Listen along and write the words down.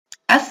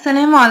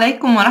السلام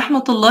عليكم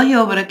ورحمة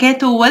الله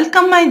وبركاته.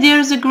 Welcome my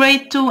dears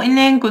grade 2 in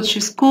language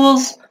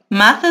schools.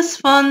 Math is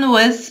fun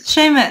with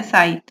شيماء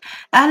سعيد.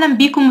 أهلا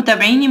بيكم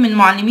متابعيني من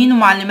معلمين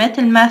ومعلمات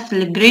الماث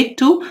لجريد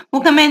 2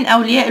 وكمان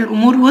أولياء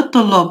الأمور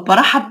والطلاب.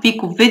 برحب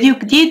بيكم في فيديو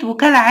جديد،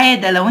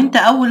 وكالعادة لو انت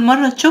أول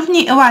مرة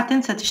تشوفني اوعى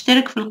تنسى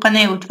تشترك في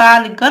القناة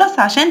وتفعل الجرس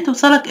عشان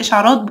توصلك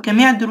إشعارات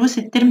بجميع دروس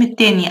الترم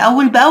التاني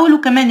أول بأول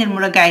وكمان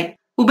المراجعات.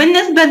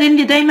 وبالنسبة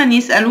للي دايما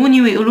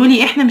يسألوني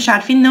ويقولولي احنا مش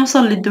عارفين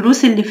نوصل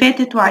للدروس اللي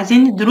فاتت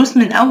وعايزين الدروس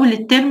من اول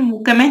الترم،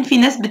 وكمان في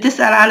ناس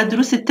بتسأل على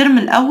دروس الترم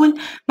الاول،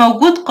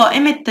 موجود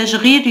قائمة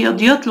تشغيل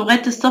رياضيات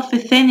لغات الصف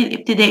الثاني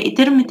الابتدائي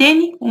ترم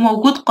تاني،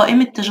 وموجود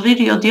قائمة تشغيل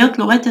رياضيات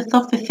لغات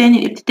الصف الثاني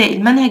الابتدائي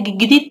المنهج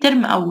الجديد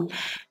ترم اول.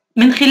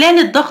 من خلال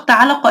الضغط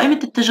على قائمة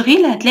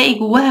التشغيل هتلاقي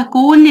جواها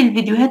كل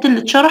الفيديوهات اللي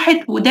اتشرحت،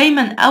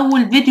 ودايما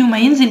اول فيديو ما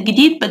ينزل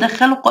جديد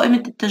بدخله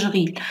قائمة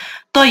التشغيل.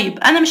 طيب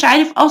انا مش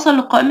عارف اوصل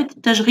لقائمة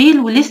التشغيل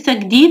ولسه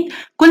جديد،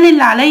 كل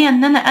اللي عليا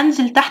ان انا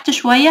انزل تحت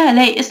شوية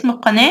هلاقي اسم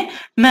القناة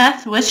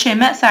ماث with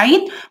شيماء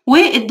سعيد،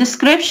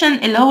 والديسكريبشن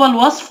اللي هو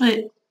الوصف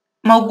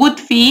موجود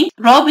فيه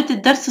رابط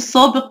الدرس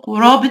السابق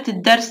ورابط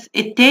الدرس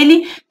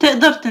التالي،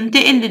 تقدر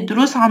تنتقل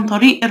للدروس عن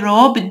طريق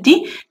الروابط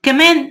دي.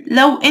 كمان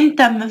لو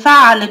انت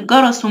مفعل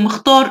الجرس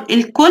ومختار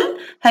الكل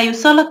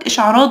هيوصلك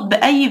اشعارات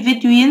باي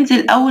فيديو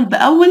ينزل اول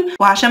باول.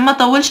 وعشان ما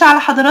اطولش على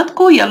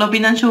حضراتكم يلا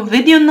بينا نشوف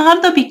فيديو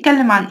النهارده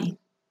بيتكلم عن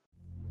ايه.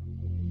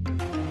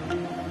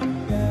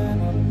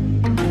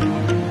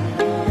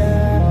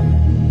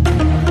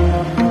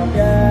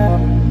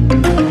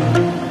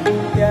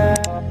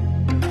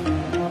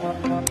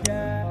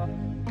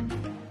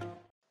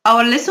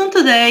 Our lesson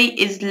today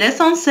is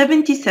lesson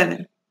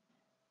 77.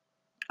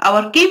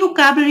 Our key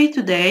vocabulary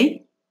today: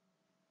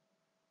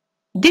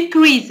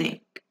 decreasing,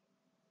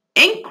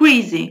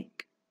 increasing,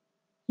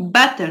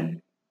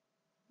 pattern,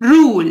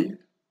 rule.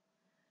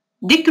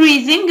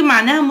 decreasing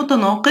معناها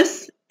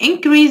متناقص،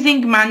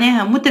 increasing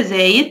معناها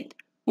متزايد،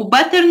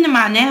 وpattern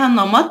معناها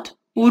نمط،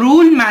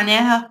 ورول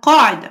معناها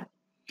قاعدة.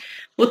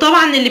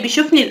 وطبعا اللي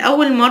بيشوفني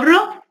لأول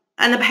مرة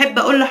أنا بحب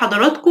أقول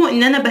لحضراتكم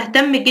إن أنا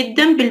بهتم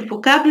جدا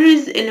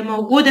بالفوكابلريز اللي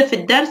موجودة في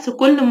الدرس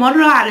كل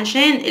مرة،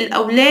 علشان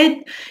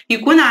الأولاد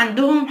يكون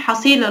عندهم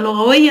حصيلة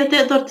لغوية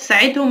تقدر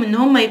تساعدهم إن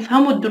هم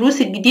يفهموا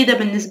الدروس الجديدة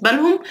بالنسبة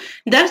لهم.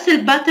 درس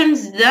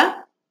الباترنز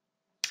ده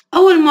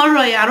أول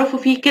مرة يعرفوا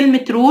فيه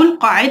كلمة رول،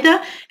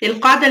 قاعدة،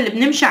 القاعدة اللي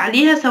بنمشي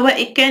عليها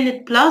سواء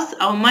كانت بلس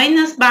أو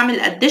ماينس، بعمل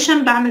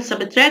أديشن بعمل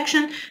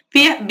سبتراكشن،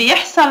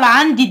 بيحصل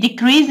عندي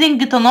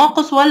decreasing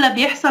تناقص ولا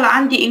بيحصل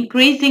عندي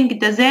increasing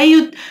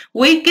تزايد،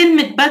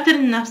 وكلمة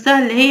باترن نفسها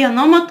اللي هي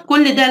نمط.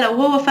 كل ده لو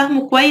هو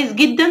فهمه كويس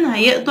جدا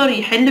هيقدر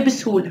يحل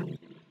بسهولة.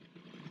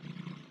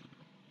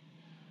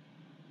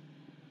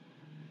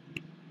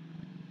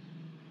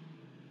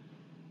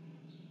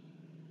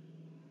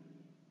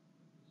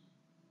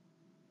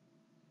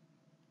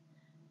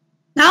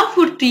 Now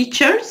for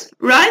teachers,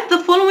 write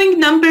the following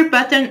number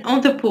pattern on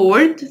the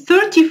board: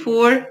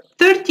 34,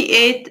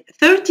 38,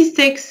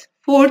 36,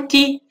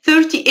 40,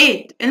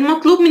 38.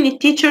 المطلوب من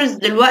التيتشرز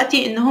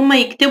دلوقتي ان هم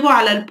يكتبوا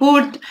على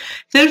البورد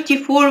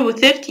 34 و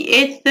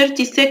 38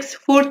 36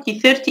 40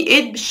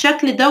 38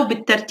 بالشكل ده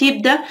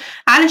وبالترتيب ده،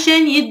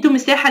 علشان يدوا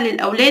مساحة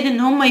للأولاد ان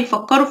هم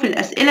يفكروا في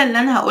الأسئلة اللي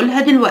انا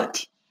هقولها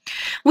دلوقتي.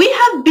 We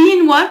have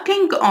been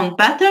working on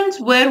patterns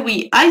where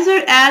we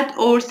either add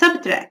or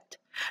subtract.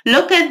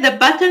 Look at the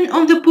pattern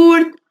on the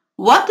board.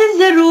 What is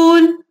the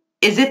rule?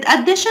 Is it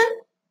addition?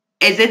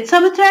 Is it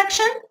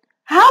subtraction?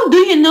 How do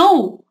you know?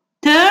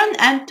 Turn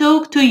and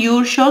talk to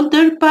your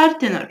shoulder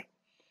partner.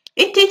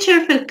 التيتشر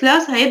في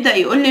الكلاس هيبدأ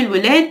يقول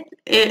للولاد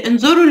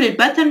انظروا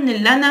للباترن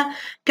اللي أنا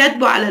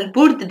كاتبه على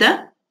البورد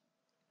ده،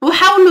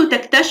 وحاولوا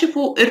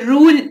تكتشفوا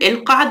الرول،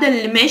 القاعدة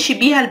اللي ماشي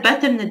بيها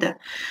الباترن ده.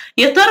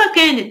 يا ترى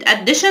كانت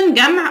addition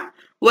جمع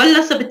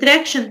ولا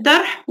subtraction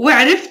طرح،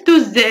 وعرفتوا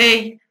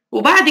ازاي؟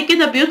 وبعد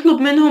كده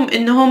بيطلب منهم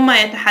ان هم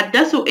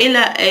يتحدثوا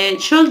الى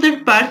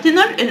shoulder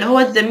partner اللي هو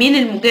الزميل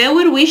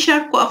المجاور،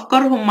 ويشاركوا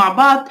افكارهم مع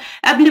بعض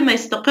قبل ما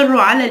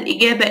يستقروا على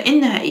الاجابة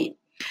النهائية.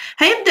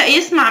 هيبدأ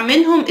يسمع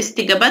منهم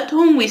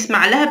استجاباتهم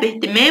ويسمع لها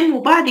باهتمام،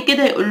 وبعد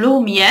كده يقول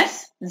لهم yes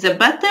the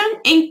pattern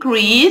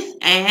increase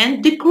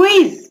and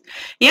decrease.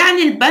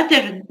 يعني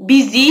الباترن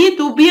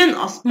بيزيد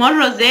وبينقص،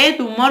 مرة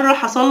زاد ومرة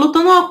حصل له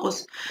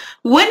تناقص.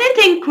 When it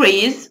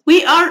increase we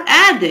are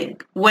adding,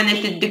 when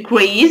it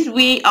decrease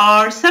we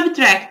are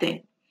subtracting.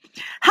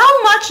 How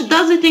much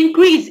does it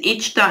increase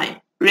each time?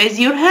 Raise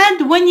your hand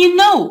when you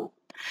know.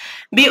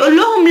 بيقول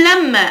لهم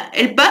لما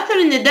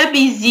الباترن ده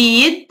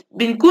بيزيد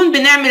بنكون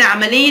بنعمل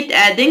عملية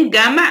adding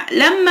جمع،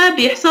 لما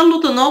بيحصل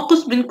له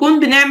تناقص بنكون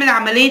بنعمل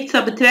عملية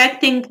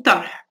subtracting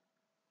طرح.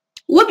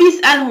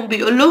 وبيسألهم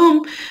بيقول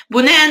لهم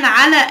بناء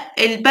على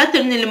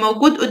الباترن اللي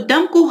موجود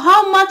قدامكم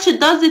how much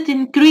does it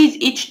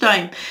increase each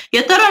time.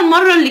 يا ترى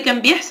المرة اللي كان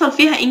بيحصل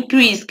فيها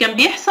increase كان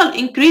بيحصل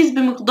increase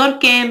بمقدار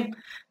كام؟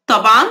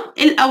 طبعا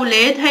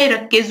الأولاد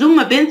هيركزوا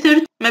ما بين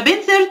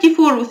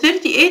 34 و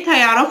 38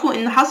 هيعرفوا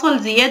إن حصل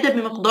زيادة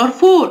بمقدار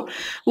 4.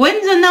 When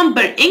the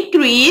number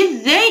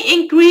increase they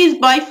increase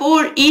by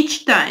 4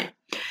 each time.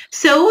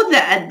 So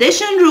the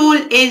addition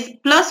rule is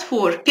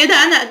 +4.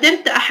 كده أنا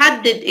قدرت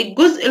أحدد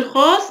الجزء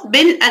الخاص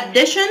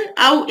بالaddition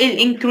أو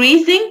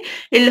increasing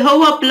اللي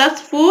هو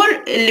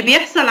 +4 اللي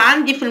بيحصل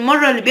عندي في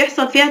المرة اللي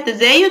بيحصل فيها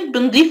تزايد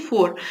بنضيف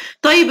 4.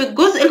 طيب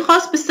الجزء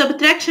الخاص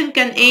بالسبتراكشن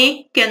كان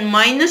إيه؟ كان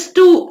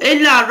 -2.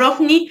 اللي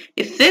عرفني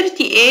ال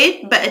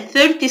 38 بقت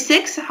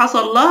 36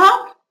 حصل لها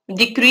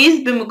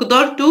decrease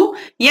بمقدار 2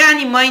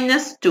 يعني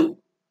 -2.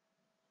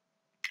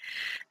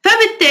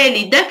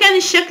 فبالتالي ده كان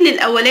الشكل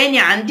الأولاني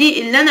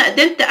عندي اللي أنا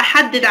قدرت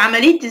أحدد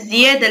عملية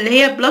الزيادة اللي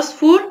هي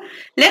 +4،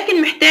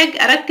 لكن محتاج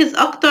أركز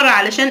أكتر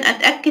علشان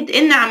أتأكد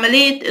إن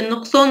عملية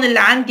النقصان اللي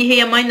عندي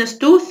هي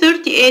 -2.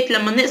 38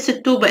 لما نقصت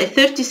 2 بقت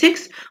 36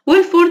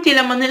 وال 40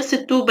 لما نقصت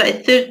 2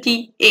 بقت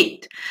 38.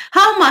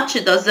 How much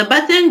does the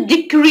pattern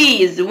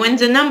decrease when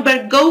the number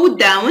go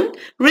down?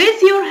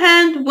 Raise your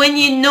hand when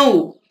you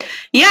know.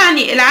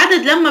 يعني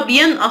العدد لما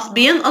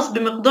بينقص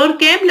بمقدار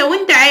كام؟ لو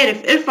انت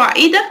عارف ارفع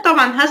ايدك.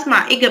 طبعا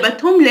هسمع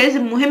اجاباتهم،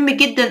 لازم مهم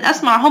جدا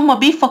اسمع هما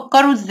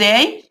بيفكروا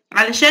ازاي،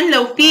 علشان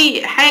لو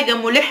في حاجة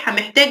ملحة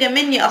محتاجة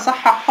مني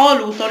اصححها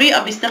له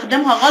وطريقة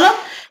بيستخدمها غلط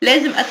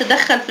لازم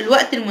اتدخل في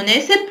الوقت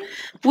المناسب.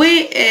 و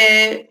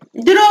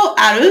draw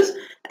arrows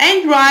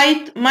and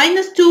write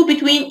 -2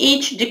 between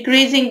each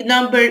decreasing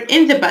number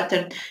in the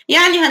pattern.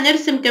 يعني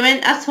هنرسم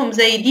كمان أسهم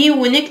زي دي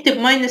ونكتب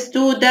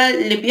 -2. ده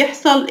اللي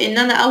بيحصل إن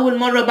أنا أول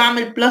مرة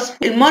بعمل +4،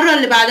 المرة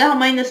اللي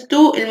بعدها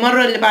 -2،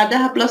 المرة اللي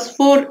بعدها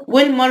 +4،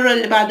 والمرة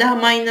اللي بعدها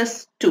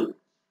 -2.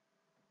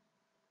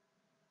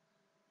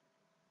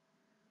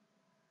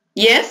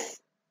 Yes.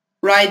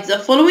 Write the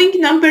following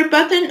number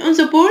pattern on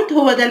the board.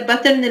 هو ده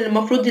الباترن اللي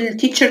المفروض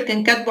التيتشر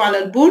كان كاتبه على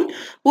البورد،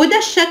 وده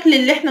الشكل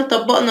اللي احنا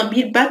طبقنا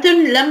بيه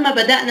الباترن لما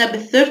بدأنا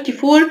بال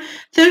 34.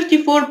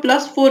 34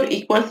 plus 4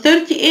 equal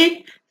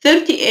 38.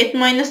 38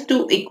 minus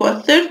 2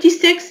 equals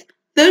 36.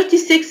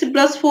 36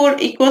 plus 4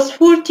 equals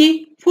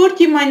 40.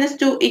 40 minus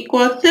 2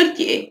 equals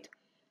 38.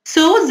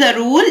 So the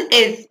rule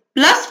is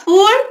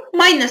 +4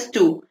 minus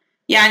 2.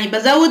 يعني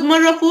بزود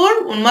مرة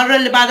 4 والمرة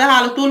اللي بعدها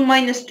على طول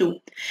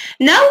 -2.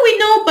 Now we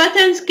know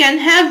patterns can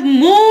have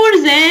more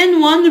than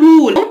one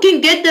rule.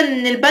 ممكن جدا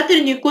ان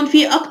الباترن يكون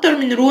فيه اكتر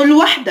من رول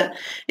واحدة.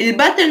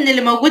 الباترن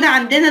اللي موجود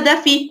عندنا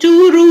ده فيه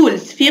 2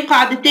 rules، فيه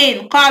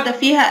قاعدتين، قاعدة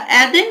فيها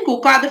adding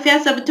وقاعدة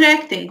فيها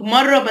subtracting.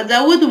 مرة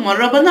بزود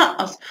ومرة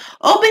بنقص.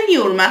 Open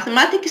your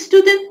mathematics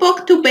student book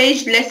to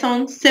page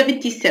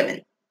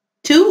lesson77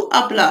 to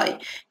apply.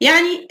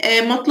 يعني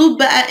مطلوب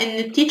بقى ان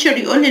التيتشر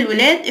يقول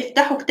للولاد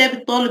افتحوا كتاب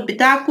الطالب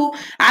بتاعكم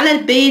على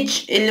البيج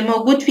اللي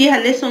موجود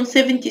فيها lesson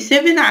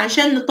 77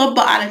 علشان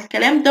نطبق على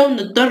الكلام ده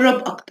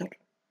ونتدرب اكتر.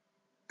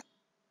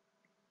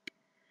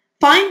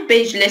 Find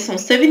page lesson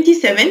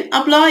 77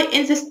 apply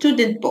in the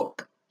student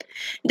book.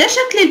 ده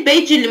شكل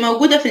البيج اللي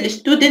موجودة في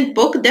الستودنت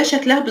بوك. ده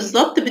شكلها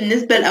بالظبط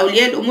بالنسبة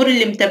لأولياء الأمور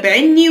اللي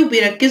متابعيني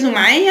وبيركزوا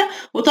معايا.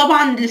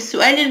 وطبعا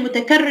للسؤال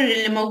المتكرر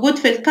اللي موجود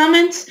في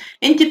الكومنتس،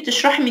 انت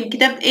بتشرحي من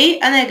كتاب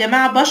ايه؟ انا يا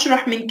جماعة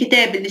بشرح من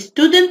كتاب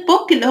الستودنت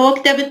بوك اللي هو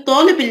كتاب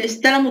الطالب اللي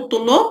استلمه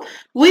الطلاب،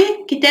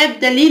 وكتاب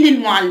دليل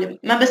المعلم.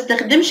 ما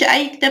بستخدمش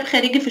اي كتاب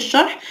خارجي في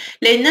الشرح،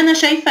 لان انا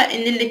شايفة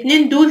ان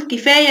الاتنين دول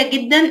كفاية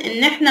جدا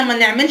ان احنا ما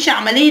نعملش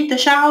عملية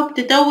تشعب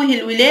تتوه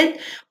الولاد.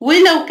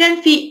 ولو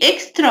كان في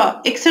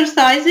اكسترا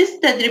اكسرسايزز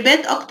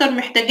تدريبات اكتر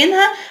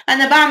محتاجينها،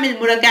 انا بعمل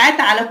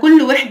مراجعات على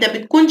كل وحده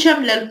بتكون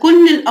شامله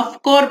لكل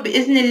الافكار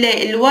باذن الله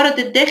اللي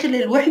وردت داخل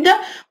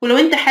الوحده. ولو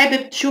انت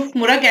حابب تشوف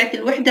مراجعه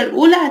الوحده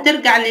الاولى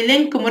هترجع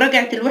للينك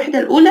مراجعه الوحده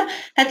الاولى،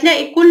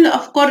 هتلاقي كل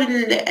افكار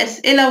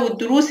الاسئله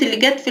والدروس اللي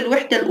جت في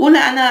الوحده الاولى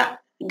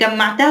انا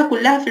جمعتها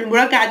كلها في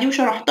المراجعة دي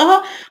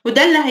وشرحتها.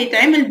 وده اللي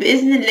هيتعمل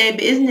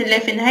بإذن الله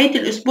في نهاية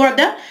الأسبوع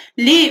ده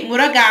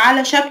لمراجعة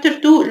على شابتر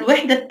 2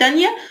 الوحدة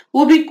التانية،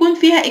 وبيكون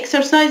فيها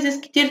exercises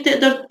كتير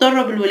تقدر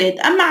تدرب الولاد.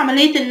 أما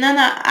عملية إن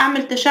أنا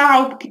أعمل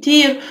تشعب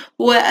كتير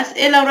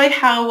وأسئلة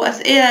رايحة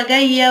وأسئلة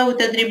جاية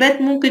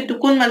وتدريبات ممكن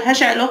تكون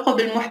ملهاش علاقة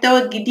بالمحتوى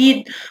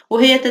الجديد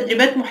وهي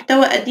تدريبات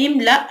محتوى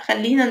قديم، لا،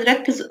 خلينا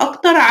نركز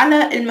أكتر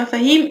على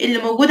المفاهيم اللي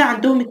موجودة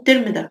عندهم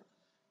الترم ده.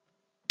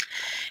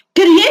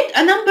 Create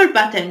a number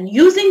pattern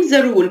using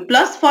the rule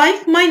 +5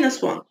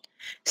 -1.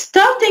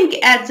 Starting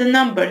at the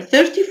number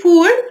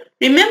 34,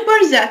 remember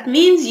that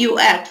means you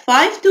add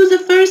 5 to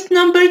the first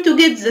number to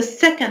get the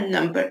second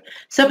number.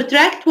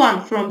 Subtract 1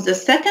 from the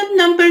second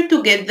number to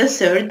get the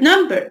third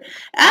number.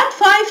 Add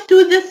 5 to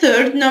the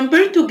third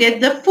number to get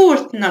the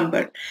fourth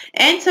number.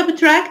 And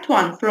subtract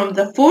 1 from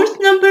the fourth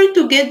number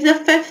to get the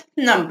fifth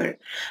number.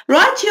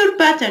 Write your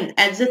pattern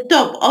at the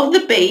top of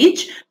the page.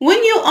 When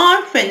you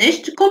are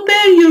finished,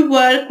 compare your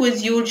work with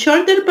your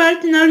shorter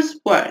partner's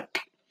work.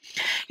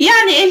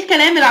 يعني ايه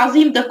الكلام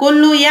العظيم ده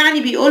كله؟ يعني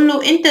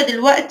بيقوله انت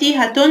دلوقتي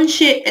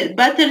هتنشئ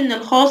الباترن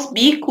الخاص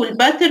بيك،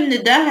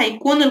 والباترن ده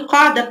هيكون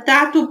القاعدة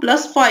بتاعته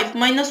 +5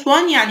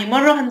 -1. يعني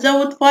مرة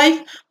هنزود 5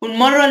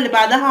 والمرة اللي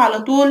بعدها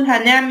على طول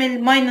هنعمل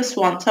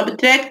 -1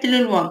 subtract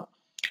لل1.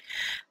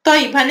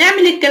 طيب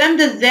هنعمل الكلام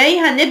ده ازاي؟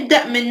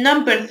 هنبدأ من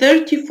number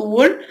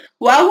 34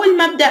 وأول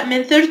ما أبدأ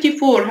من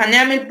 34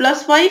 هنعمل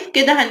بلس 5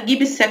 كده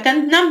هنجيب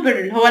السكند نمبر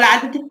اللي هو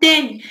العدد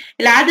التاني.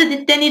 العدد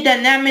التاني ده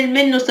نعمل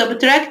منه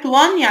subtract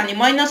 1 يعني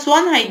minus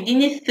 1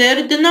 هيديني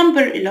الثيرد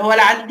نمبر اللي هو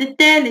العدد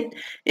التالت.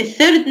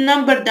 الثيرد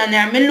نمبر ده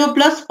نعمل له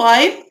بلس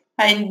 5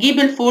 هنجيب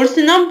الفورث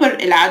نمبر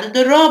العدد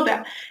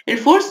الرابع.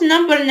 الفورث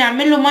نمبر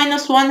نعمل له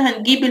minus 1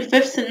 هنجيب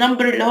الفيفث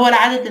نمبر اللي هو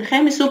العدد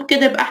الخامس.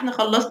 وبكده يبقى احنا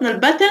خلصنا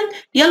الباترن.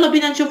 يلا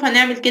بينا نشوف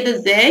هنعمل كده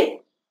ازاي.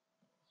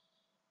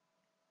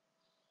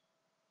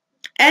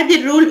 ادي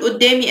الرول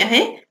قدامي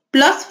اهي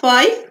بلس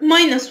 5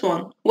 minus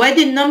 1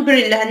 وادي النمبر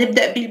اللي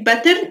هنبدأ بيه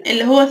الباترن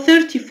اللي هو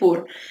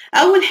 34.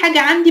 اول حاجة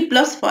عندي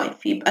بلس 5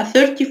 يبقى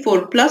 34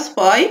 بلس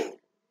 5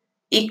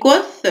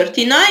 equals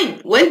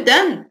 39. well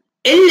done.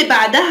 اللي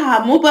بعدها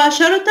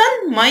مباشرة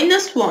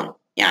minus 1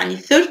 يعني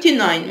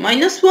 39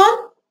 minus 1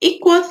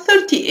 equals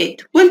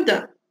 38. well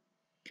done.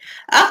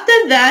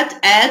 After that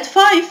add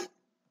 5.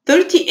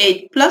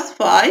 38 plus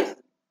 5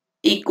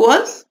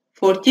 equals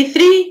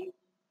 43.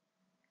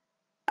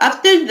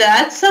 After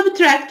that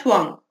subtract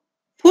 1.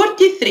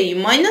 43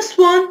 minus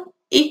 1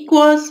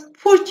 equals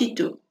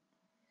 42.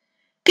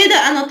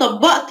 كده أنا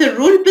طبقت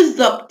الرول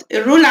بالظبط.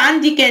 الرول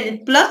عندي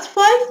كانت plus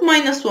 5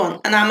 minus 1.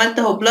 أنا عملت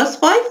اهو plus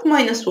 5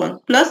 minus 1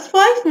 plus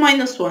 5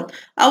 minus 1.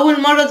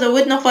 أول مرة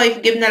زودنا 5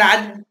 جبنا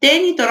العدد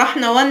التاني،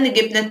 طرحنا 1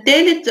 جبنا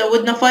التالت،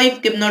 زودنا 5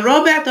 جبنا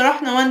الرابع،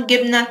 طرحنا 1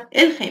 جبنا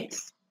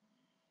الخامس.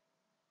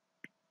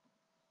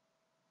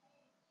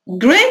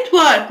 Great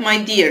work my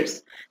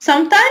dears.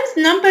 Sometimes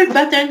number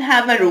patterns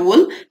have a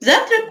rule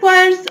that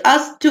requires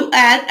us to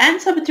add and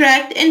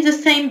subtract in the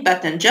same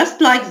pattern, just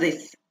like this.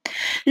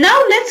 Now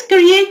let's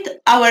create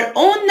our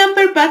own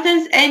number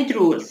patterns and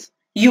rules.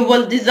 You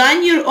will design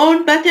your own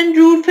pattern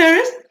rule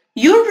first.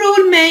 Your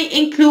rule may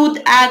include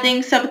adding,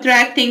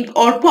 subtracting,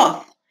 or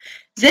both.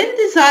 Then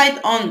decide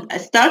on a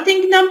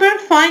starting number.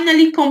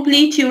 Finally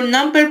complete your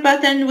number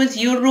pattern with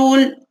your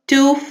rule to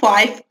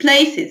 5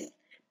 places.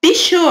 Be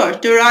sure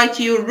to write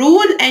your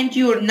rule and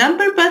your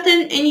number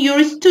pattern in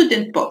your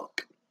student book.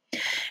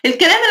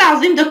 الكلام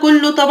العظيم ده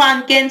كله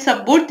طبعا كان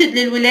سبورتد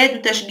للولاد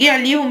وتشجيع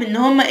ليهم ان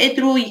هم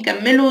قدروا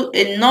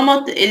يكملوا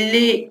النمط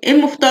اللي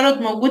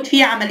المفترض موجود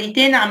فيه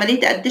عمليتين، عملية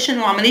addition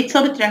وعملية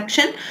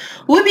subtraction،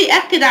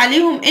 وبيأكد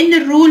عليهم ان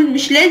الرول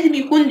مش لازم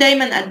يكون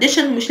دايما addition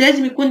ومش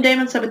لازم يكون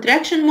دايما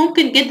subtraction.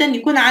 ممكن جدا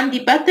يكون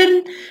عندي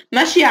pattern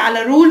ماشية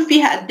على رول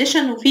فيها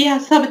addition وفيها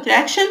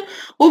subtraction،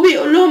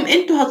 وبيقول لهم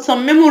انتوا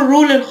هتصمموا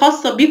الرول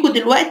الخاصة بيكوا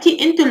دلوقتي،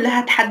 انتوا اللي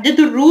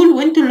هتحددوا الرول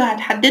وانتوا اللي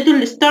هتحددوا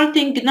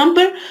الستارتنج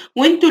نمبر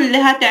وانتوا اللي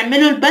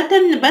هتعملوا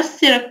الباترن.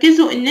 بس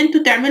ركزوا ان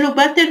انتوا تعملوا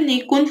باترن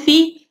يكون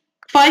فيه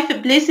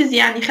 5 places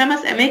يعني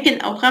 5 اماكن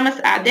او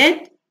 5 اعداد،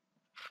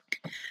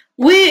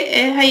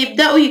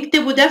 وهيبدأوا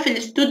يكتبوا ده في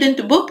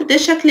الستودنت بوك. ده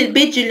شكل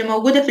البيج اللي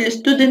موجودة في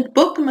الستودنت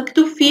بوك،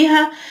 مكتوب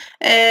فيها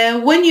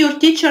when your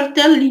teacher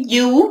tell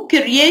you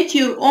create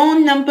your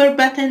own number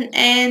pattern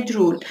and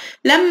rule.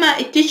 لما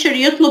التيتشر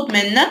يطلب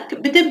منك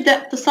بتبدأ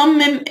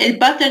تصمم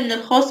الباترن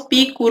الخاص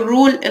بيك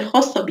والرول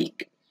الخاصة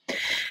بيك.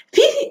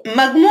 في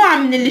مجموعة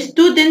من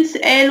الستودنتس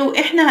قالوا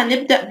احنا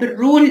هنبدأ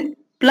بالرول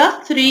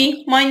plus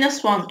 3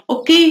 minus 1.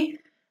 اوكي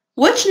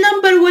which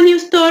number will you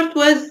start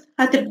with؟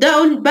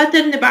 هتبدأوا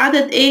الباترن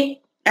بعدد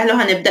ايه؟ قالوا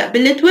هنبدأ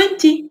بال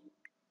 20.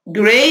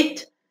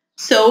 Great.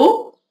 So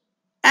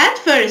at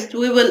first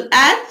we will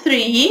add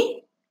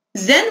 3,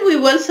 then we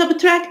will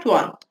subtract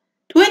 1.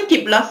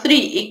 20 plus 3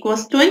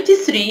 equals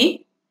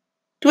 23.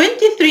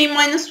 23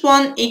 minus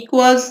 1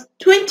 equals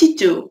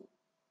 22.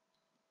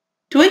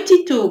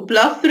 22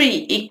 plus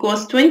 3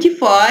 equals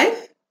 25.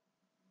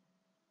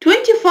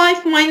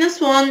 25 minus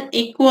 1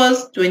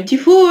 equals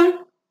 24.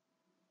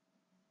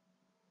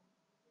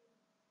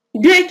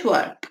 Great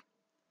work.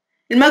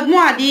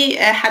 المجموعة دي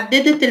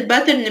حددت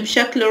الباترن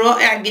بشكل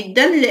رائع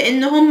جدا،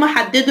 لان هم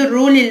حددوا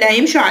الرول اللي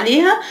هيمشوا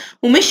عليها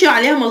ومشوا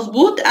عليها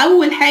مظبوط.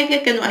 اول حاجة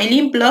كانوا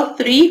قايلين بلس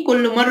 3،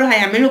 كل مرة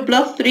هيعملوا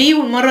بلس 3،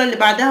 والمرة اللي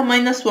بعدها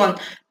ماينس 1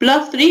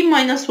 بلس 3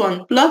 ماينس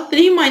 1 بلس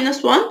 3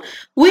 ماينس 1،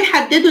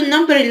 ويحددوا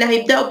النمبر اللي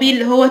هيبدأوا بيه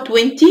اللي هو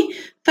 20.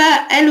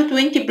 فقالوا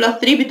 20 بلس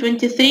 3 ب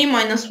 23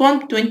 ماينس 1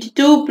 ب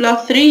 22 بلس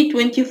 3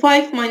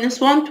 25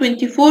 ماينس 1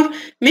 24.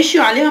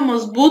 مشيوا عليها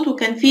مظبوط،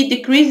 وكان في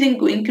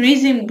decreasing و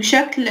increasing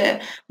بشكل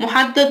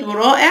محدد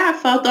ورائع،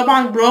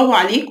 فطبعا برافو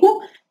عليكم.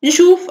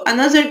 نشوف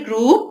another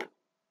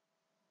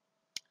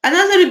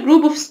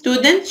group of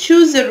students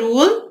choose the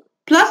rule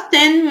plus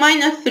 10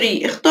 minus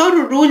 3.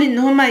 اختاروا الرول ان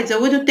هم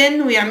يزودوا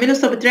 10 ويعملوا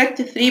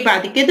subtract 3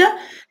 بعد كده.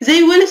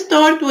 They will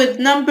start with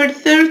number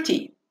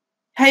 30.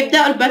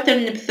 هيبدأوا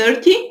الباترن ب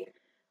 30.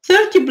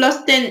 30 plus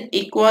 10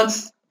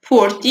 equals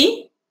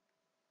 40.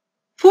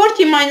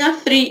 40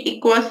 minus 3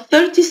 equals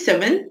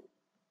 37.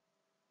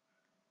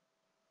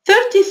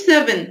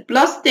 37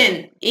 plus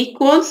 10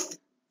 equals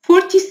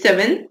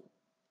 47.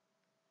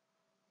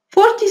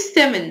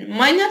 47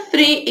 minus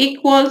 3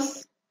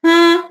 equals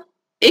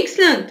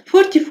excellent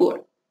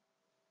 44.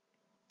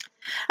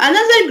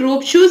 Another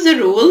group choose the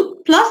rule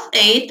plus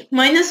 8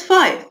 minus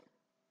 5.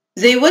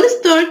 They will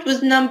start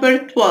with number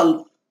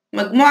 12.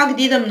 مجموعة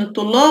جديدة من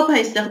الطلاب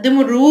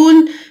هيستخدموا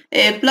الرول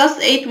plus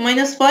 8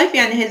 minus 5،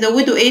 يعني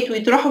هيزودوا 8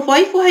 ويطرحوا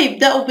 5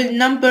 وهيبدأوا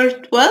بالنمبر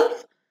 12.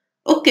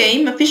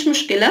 اوكي مفيش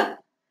مشكلة.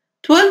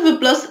 12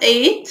 plus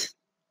 8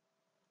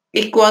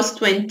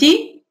 equals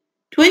 20.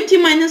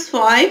 20 minus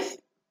 5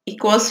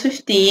 equals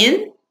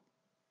 15.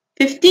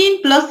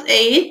 15 plus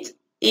 8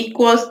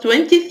 equals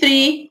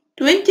 23.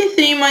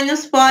 23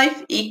 minus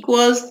 5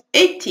 equals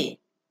 18.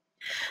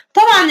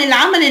 طبعا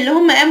العمل اللي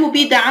هم قاموا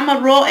بيه ده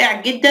عمل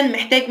رائع جدا،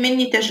 محتاج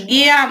مني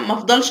تشجيع، ما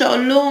افضلش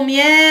اقول لهم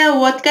ياه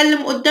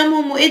واتكلم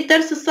قدامهم وايه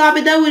الدرس الصعب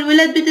ده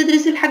والولاد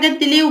بتدرس الحاجات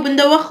دي ليه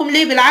وبندوخهم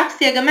ليه.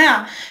 بالعكس يا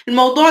جماعه،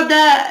 الموضوع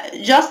ده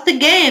just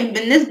game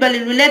بالنسبه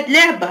للولاد،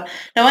 لعبه.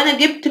 لو انا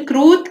جبت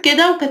كروت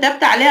كده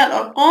وكتبت عليها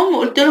الارقام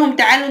وقلت لهم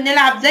تعالوا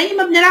نلعب زي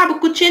ما بنلعب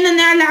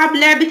الكوتشينه، نلعب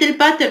لعبه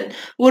الباترن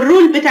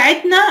والرول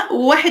بتاعتنا،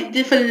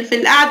 وواحد في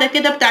القعده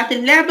كده بتاعت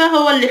اللعبه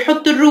هو اللي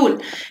يحط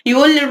الرول،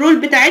 يقول لي الرول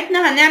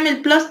بتاعتنا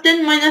هنعمل بلس 10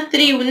 minus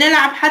 3،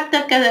 ونلعب حتى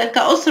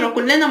كأسرة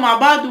كلنا مع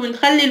بعض،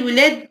 ونخلي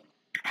الولاد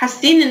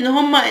حاسين ان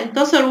هم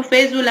انتصروا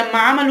وفازوا لما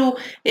عملوا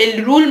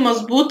الرول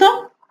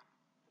مظبوطة.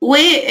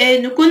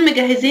 ونكون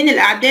مجهزين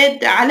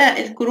الأعداد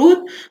على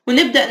الكروت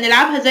ونبدأ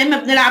نلعبها زي ما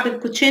بنلعب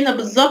الكوتشينة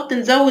بالظبط،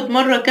 نزود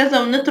مرة كذا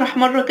ونطرح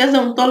مرة كذا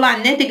ونطلع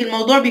الناتج.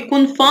 الموضوع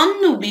بيكون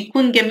فن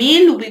وبيكون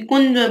جميل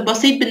وبيكون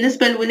بسيط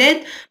بالنسبة للولاد،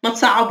 ما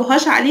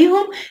تصعبوهاش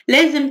عليهم.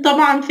 لازم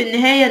طبعا في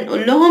النهاية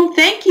نقول لهم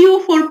thank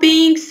you for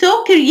being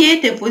so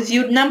creative with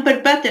your number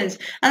patterns.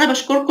 أنا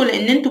بشكركم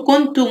لأن انتوا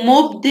كنتوا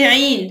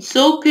مبدعين،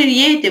 so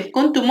creative،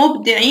 كنتوا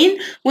مبدعين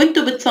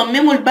وانتوا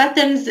بتصمموا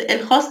الباترنز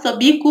الخاصة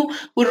بيكوا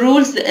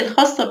والرولز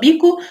الخاصة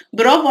بيكو.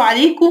 برافو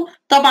عليكم.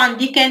 طبعا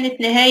دي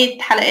كانت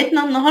نهاية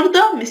حلقتنا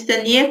النهاردة،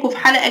 مستنياكم في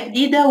حلقة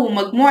جديدة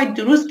ومجموعة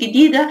دروس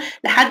جديدة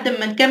لحد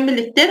ما نكمل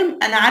الترم.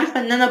 انا عارفة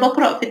ان انا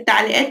بقرأ في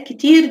التعليقات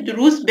كتير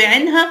دروس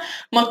بعينها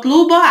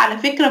مطلوبة، على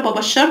فكرة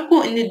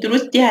ببشركم ان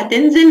الدروس دي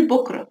هتنزل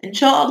بكرة ان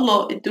شاء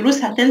الله.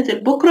 الدروس هتنزل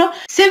بكرة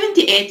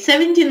 78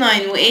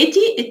 79 و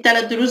 80،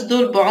 الثلاث دروس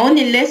دول بعون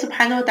الله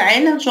سبحانه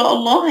وتعالى ان شاء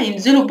الله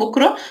هينزلوا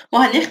بكرة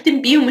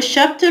وهنختم بيهم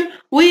الشابتر.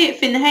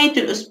 وفي نهاية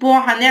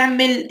الأسبوع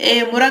هنعمل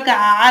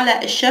مراجعة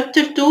على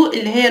الشابتر 2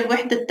 اللي هي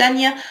الوحدة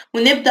التانية،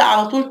 ونبدأ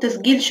على طول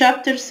تسجيل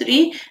شابتر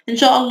 3 إن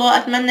شاء الله.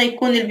 أتمنى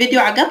يكون الفيديو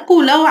عجبكم،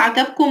 ولو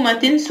عجبكم ما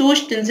تنسوش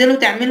تنزلوا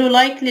تعملوا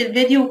لايك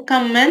للفيديو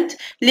وكومنت.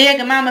 ليه يا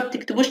جماعة ما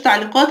بتكتبوش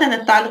تعليقات؟ أنا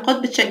التعليقات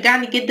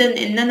بتشجعني جدا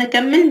إن أنا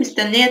أكمل.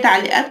 مستنية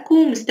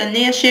تعليقاتكم،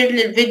 مستنية شير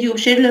للفيديو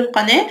وشير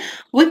للقناة.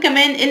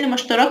 وكمان اللي ما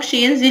اشتركش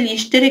ينزل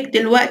يشترك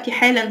دلوقتي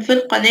حالا في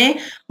القناة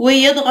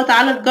ويضغط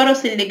على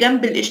الجرس اللي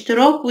جنب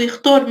الاشتراك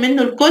ويختار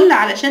منه الكل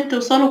علشان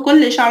توصلوا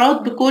كل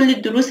اشعارات بكل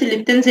الدروس اللي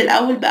بتنزل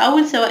اول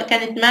باول، سواء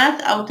كانت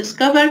ماث او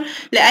تسكفر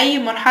لاي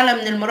مرحلة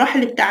من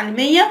المراحل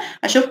التعليمية.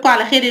 اشوفكم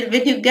على خير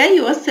الفيديو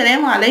الجاي،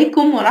 والسلام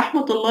عليكم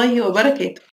ورحمة الله وبركاته.